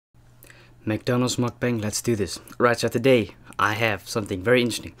McDonald's mukbang, let's do this. Right, so today I have something very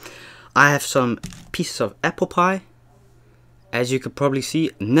interesting. I have some pieces of apple pie. As you could probably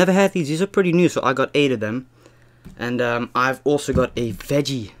see, never had these are pretty new, so I got 8 of them. And I've also got a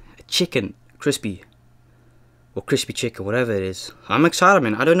veggie chicken crispy. Or crispy chicken, whatever it is. I'm excited,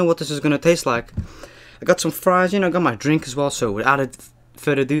 man. I don't know what this is going to taste like. I got some fries, I got my drink as well. So without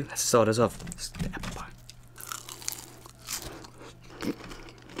further ado, let's start this off. The apple pie.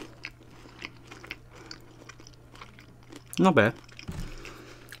 Not bad.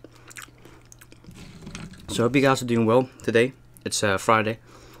 So I hope you guys are doing well today. It's Friday.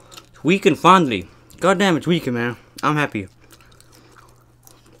 It's weekend finally. God damn, it's weekend, man. I'm happy.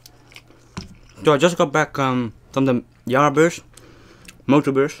 So I just got back from the Jaarbeurs,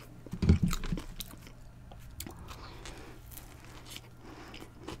 motorbeurs.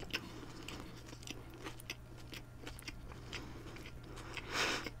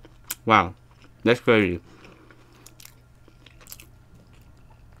 Wow, that's crazy.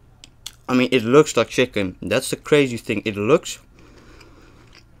 I mean, it looks like chicken. That's the crazy thing. It looks.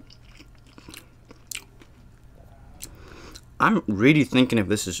 I'm really thinking if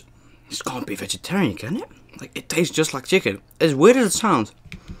this can't be vegetarian, can it? Like, it tastes just like chicken. As weird as it sounds.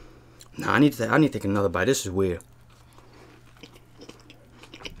 Nah, I need to take another bite. This is weird.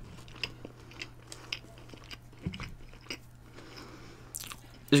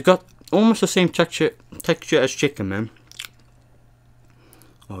 It's got almost the same texture as chicken, man.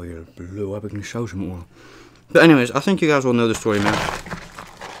 Oh, you're blue. I can show some more. But anyways, I think you guys all know the story, man.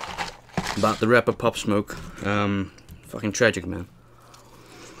 About the rapper Pop Smoke. Fucking tragic, man.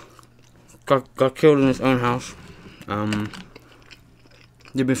 Got killed in his own house.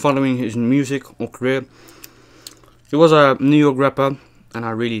 They've been following his music or career. He was a New York rapper, and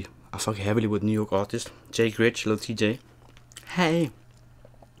I fuck heavily with New York artists. Jake Rich, Lil TJ. Hey.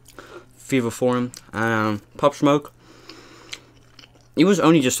 Fever for him. Pop Smoke. He was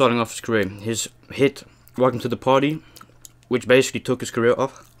only just starting off his career. His hit, Welcome to the Party, which basically took his career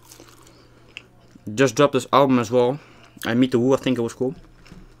off. Just dropped this album as well. I Meet the Woo, I think it was called.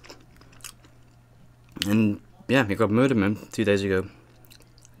 And yeah, he got murdered, man, 2 days ago.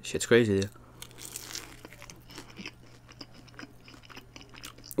 Shit's crazy, yeah.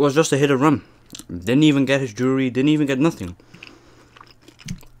 It was just a hit and run. Didn't even get his jewelry, didn't even get nothing.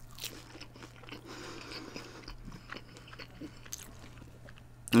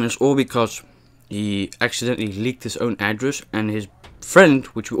 And it's all because he accidentally leaked his own address, and his friend,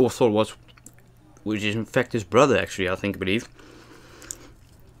 which we all thought which is in fact his brother, actually, I believe,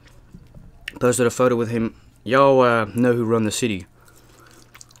 posted a photo with him. Y'all know who run the city.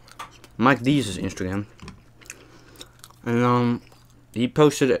 Mike D's his Instagram. And he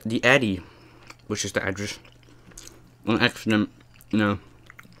posted the Addy, which is the address, on accident.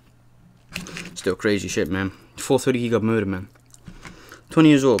 Still crazy shit, man. 4:30 he got murdered, man. 20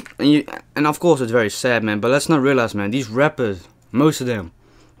 years old. And of course it's very sad, man, but let's not realize, man, these rappers, most of them,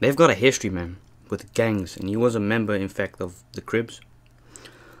 they've got a history, man, with gangs, and he was a member, in fact, of the Crips.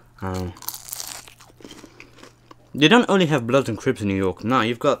 They don't only have Bloods and Crips in New York. Nah,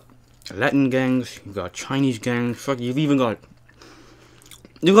 you've got Latin gangs, you've got Chinese gangs, fuck, you've got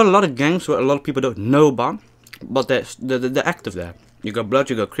a lot of gangs where a lot of people don't know about, but they're active there. You got Bloods,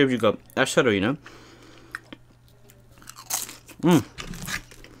 you got Crips, you got etc.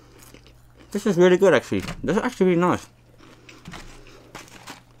 This is really good, actually. This is actually really nice.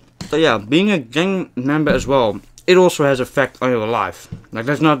 So yeah, being a gang member as well, it also has effect on your life. Like,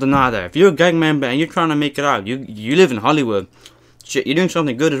 let's not deny that. If you're a gang member and you're trying to make it out, you live in Hollywood, shit, you're doing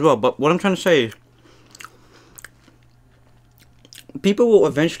something good as well. But what I'm trying to say is, people will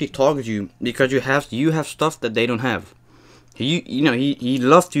eventually target you because you have stuff that they don't have. He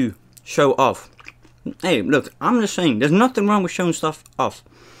loves to show off. Hey, look, I'm just saying, there's nothing wrong with showing stuff off.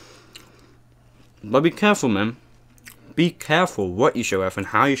 But be careful, man. Be careful what you show off and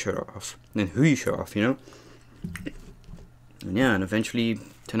how you show off and who you show off, And yeah, and eventually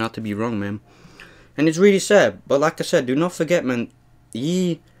turn out to be wrong, man. And it's really sad. But like I said, do not forget, man,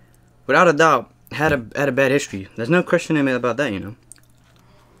 he, without a doubt, had a bad history. There's no questioning about that,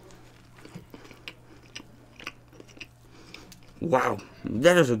 Wow,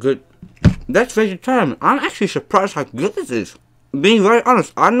 that is a good. That's vegetarian. I'm actually surprised how good this is. Being very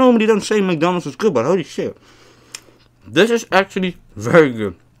honest, I normally don't say McDonald's is good, but holy shit, this is actually very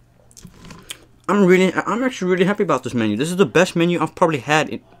good. I'm actually really happy about this menu. This is the best menu I've probably had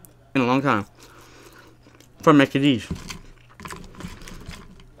in a long time from Mcdonald'S.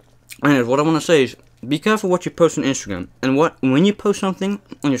 And what I want to say is, be careful what you post on Instagram, and when you post something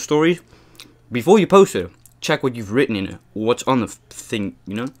on your stories, before you post it, check what you've written in it, what's on the thing,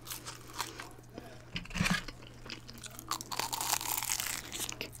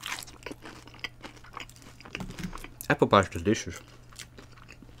 apple pie is delicious.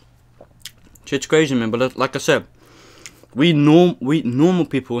 Shit's crazy, man. But like I said, we normal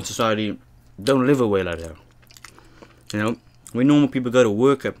people in society don't live away like that. You know, we normal people go to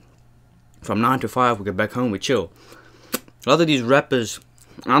work from 9 to 5. We get back home, we chill. A lot of these rappers,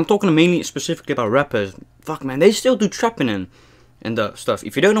 I'm talking mainly specifically about rappers. Fuck, man, they still do trapping and the stuff.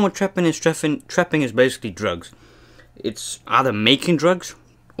 If you don't know what trapping is, trapping is basically drugs. It's either making drugs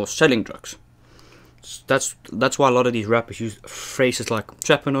or selling drugs. That's why a lot of these rappers use phrases like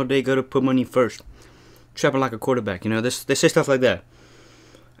trapping all day, gotta put money first. Trapping like a quarterback, you know, they say stuff like that.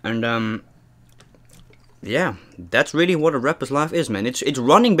 And yeah, that's really what a rapper's life is, man. It's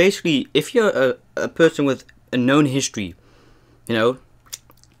running basically. If you're a person with a known history, you know,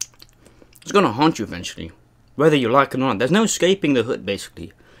 it's gonna haunt you eventually, whether you like it or not. There's no escaping the hood,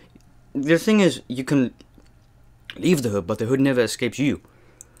 basically. The thing is, you can leave the hood, but the hood never escapes you.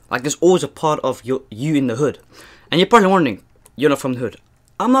 Like, there's always a part of you in the hood. And you're probably wondering, you're not from the hood.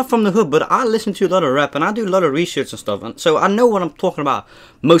 I'm not from the hood, but I listen to a lot of rap and I do a lot of research and stuff. And so I know what I'm talking about,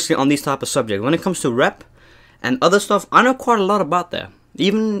 mostly on these type of subjects. When it comes to rap and other stuff, I know quite a lot about that.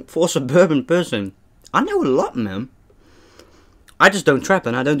 Even for a suburban person, I know a lot, man. I just don't trap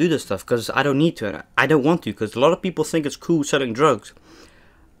and I don't do this stuff because I don't need to and I don't want to, because a lot of people think it's cool selling drugs.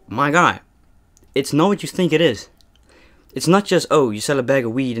 My guy, it's not what you think it is. It's not just, oh, you sell a bag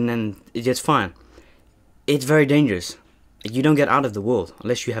of weed and then it gets fine. It's very dangerous. You don't get out of the world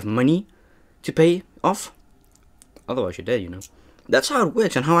unless you have money to pay off. Otherwise you're dead, you know. That's how it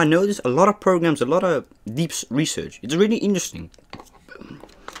works, and how I know this. A lot of programs, a lot of deep research. It's really interesting.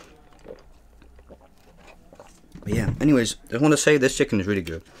 But yeah, anyways, I want to say this chicken is really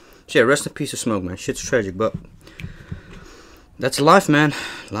good. So yeah, rest in peace of Smoke, man. Shit's tragic, but that's life, man.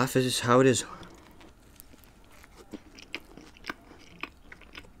 Life is how it is.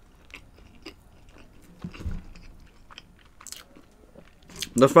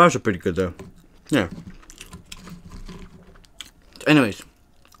 The fries are pretty good though. Yeah. Anyways,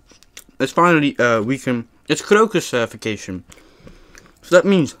 it's finally weekend. It's crocus vacation, so that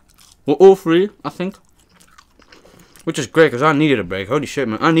means we're all free, I think, which is great because I needed a break. Holy shit,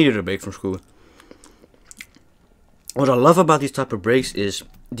 man, I needed a break from school. What I love about these type of breaks is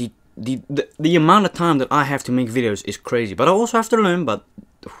the amount of time that I have to make videos is crazy. But I also have to learn. But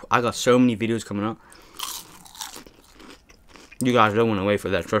I got so many videos coming up. You guys don't want to wait for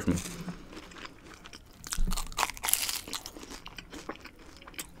that, trust me.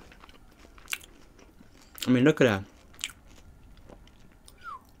 I mean, look at that.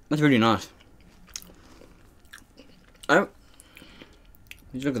 That's really nice. Oh,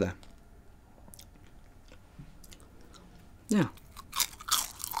 just look at that. Yeah.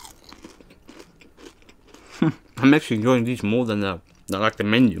 I'm actually enjoying these more than like the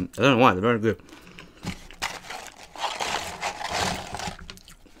menu. I don't know why, they're very good.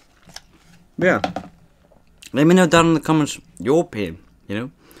 Yeah, let me know down in the comments your opinion, you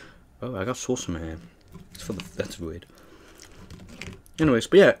know. Oh, I got sauce in my hand. That's weird. Anyways,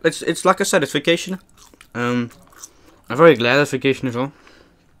 but yeah, it's like I said, it's vacation. I'm very glad it's vacation as well,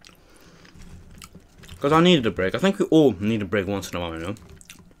 because I needed a break. I think we all need a break once in a while, you know.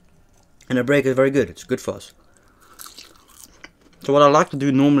 And a break is very good. It's good for us. So what I like to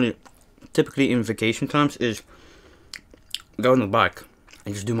do normally, typically in vacation times, is go on the bike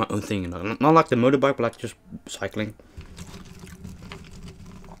and just do my own thing, you know? Not like the motorbike, but like just cycling.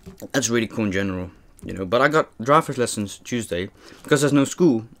 That's really cool in general, you know. But I got driver's lessons Tuesday because there's no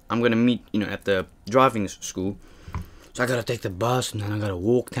school. I'm gonna meet, you know, at the driving school. So I gotta take the bus and then I gotta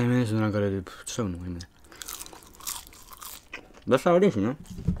walk 10 minutes and then I gotta do. It's so annoying, man. That's how it is, you know.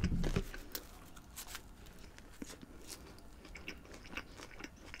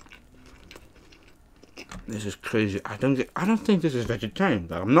 This is crazy. I don't think this is vegetarian.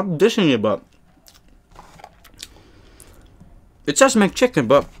 But I'm not dissing it, but it says McChicken,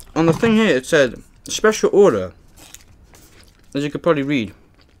 but on the thing here it said special order. As you could probably read,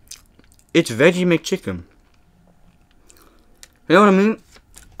 it's veggie McChicken. You know what I mean?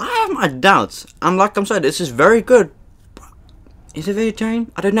 I have my doubts. I'm saying, this is very good. Is it vegetarian?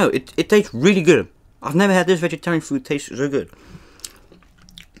 I don't know. It tastes really good. I've never had this vegetarian food taste so good.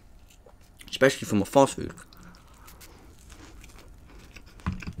 Especially from a fast food.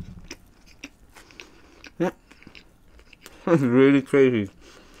 Yeah. That's really crazy.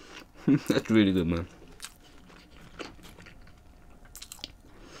 That's really good, man.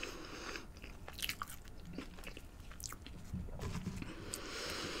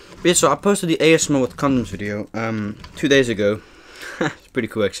 Yeah, so I posted the ASMR with condoms video 2 days ago. It's pretty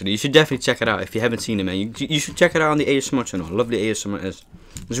cool actually. You should definitely check it out if you haven't seen it, man. You should check it out on the ASMR channel. I love the ASMR.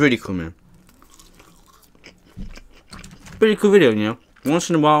 It's really cool, man. pretty cool video, you know. Once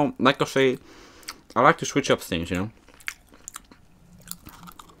in a while, like I say, I like to switch up things, you know.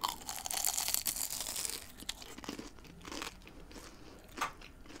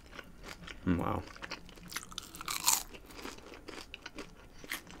 Wow.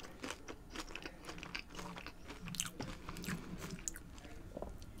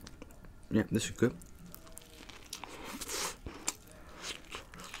 Yeah, this is good.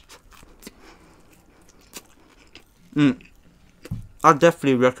 I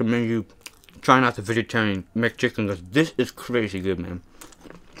definitely recommend you trying out the vegetarian McChicken because this is crazy good, man.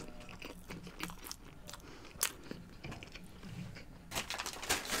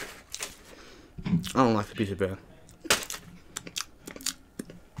 I don't like the piece of bread.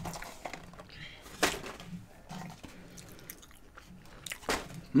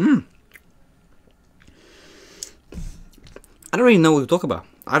 I don't really know what to talk about.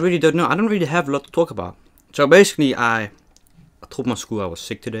 I really don't know. I don't really have a lot to talk about. So basically, I told my school I was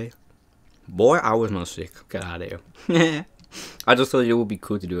sick today. Boy, I was not sick. Get out of here. I just thought it would be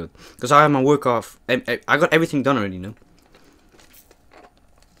cool to do it. Because I had my work off. I got everything done already, you know.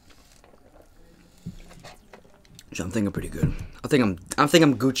 So I'm thinking pretty good. I think I'm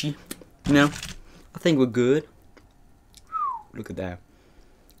Gucci. You know? I think we're good. Look at that.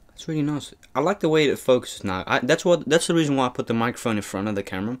 It's really nice. I like the way it focuses now. That's the reason why I put the microphone in front of the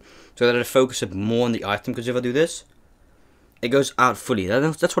camera, so that it focuses more on the item. Because if I do this, it goes out fully.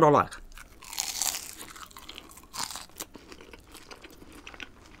 That's what I like.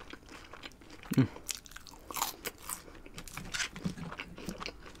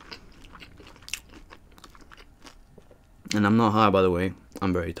 And I'm not high, by the way.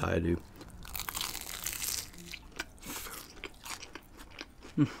 I'm very tired, dude.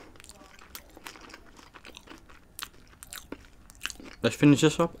 Let's finish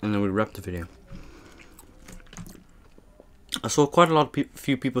this up and then we'll wrap the video. I saw quite a lot of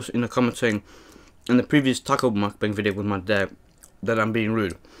few people in the comments saying in the previous taco mukbang video with my dad that I'm being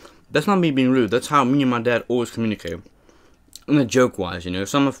rude. That's not me being rude. That's how me and my dad always communicate. In a joke wise, you know.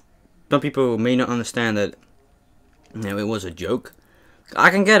 Some people may not understand that, you know, it was a joke. I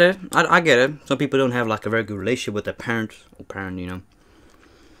can get it. I get it. Some people don't have like a very good relationship with their parent, you know.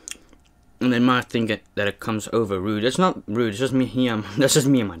 And they might think that it comes over rude. It's not rude. It's just me. That's just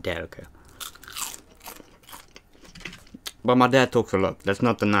me and my dad. Okay. But my dad talks a lot. Let's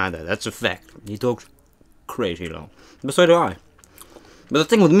not deny that. That's a fact. He talks crazy long. But so do I. But the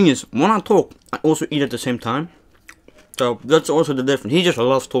thing with me is, when I talk, I also eat at the same time. So that's also the difference. He just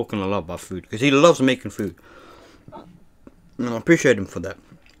loves talking a lot about food because he loves making food. And I appreciate him for that.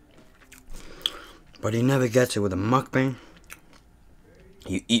 But he never gets it with a mukbang.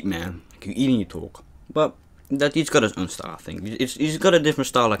 You eat, man. You eat and you talk. But he's got his own style, I think. He's got a different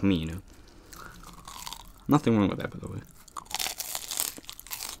style like me, you know. Nothing wrong with that, by the way.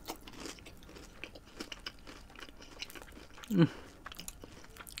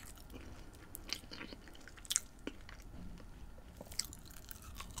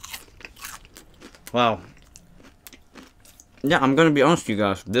 Wow. Yeah, I'm gonna be honest with you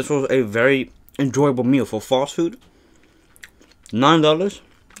guys. This was a very enjoyable meal for fast food. $9.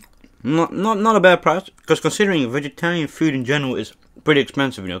 Not a bad price, because considering vegetarian food in general is pretty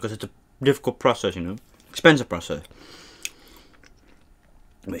expensive, you know, because it's a difficult process, you know, expensive process.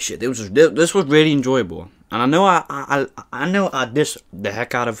 But shit, this was really enjoyable, and I know I diss the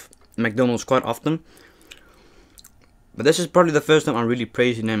heck out of McDonald's quite often, but this is probably the first time I'm really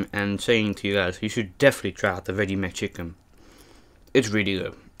praising them and saying to you guys, you should definitely try out the veggie McChicken. It's really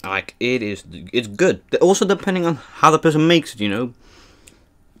good. Like it's good. Also depending on how the person makes it, you know.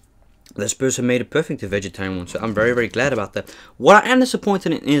 This person made it perfect, the vegetarian one, so I'm very, very glad about that. What I am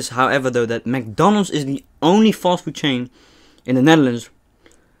disappointed in is, however, though, that McDonald's is the only fast food chain in the Netherlands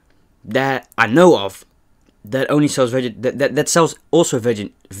that I know of that only sells that sells also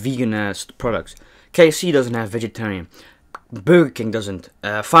vegan products. KFC doesn't have vegetarian. Burger King doesn't.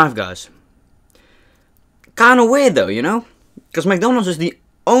 Five Guys. Kind of weird though, you know, because McDonald's is the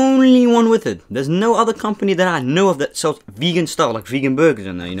only one with it. There's no other company that I know of that sells vegan stuff, like vegan burgers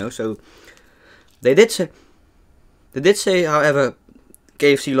in there, you know. So they did say, however,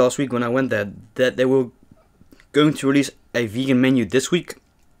 KFC last week when I went there, that they were going to release a vegan menu this week,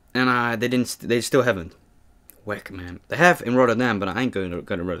 and they still haven't. Whack, man. They have in Rotterdam, but I ain't going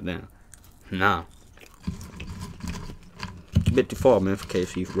to Rotterdam. Nah. It's a bit too far, man, for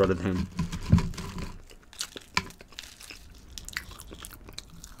KFC for Rotterdam.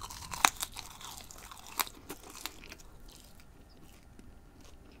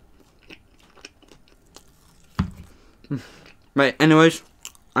 Right, anyways,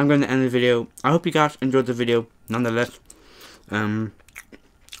 I'm going to end the video. I hope you guys enjoyed the video, nonetheless. Let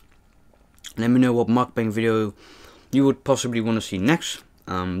me know what mukbang video you would possibly want to see next.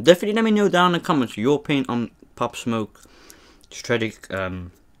 Definitely let me know down in the comments your opinion on Pop Smoke. It's tragic.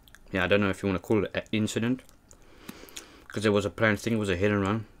 Yeah, I don't know if you want to call it an incident, because it was a planned thing. It was a hit and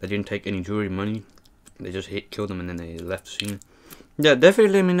run. They didn't take any jewelry money. They just killed them and then they left the scene. Yeah,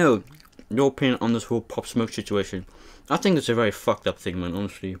 definitely let me know your opinion on this whole Pop Smoke situation. I think it's a very fucked up thing, man,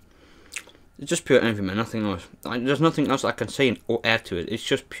 honestly. It's just pure envy, man, nothing else. There's nothing else I can say or add to it. It's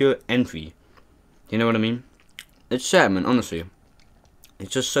just pure envy. You know what I mean? It's sad, man, honestly.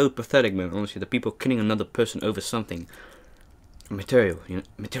 It's just so pathetic, man, honestly. The people killing another person over something material, you know,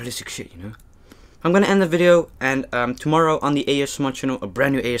 materialistic shit, you know. I'm gonna end the video, and tomorrow on the ASMR channel, a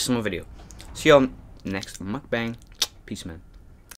brand new ASMR video. See y'all next mukbang. Peace, man.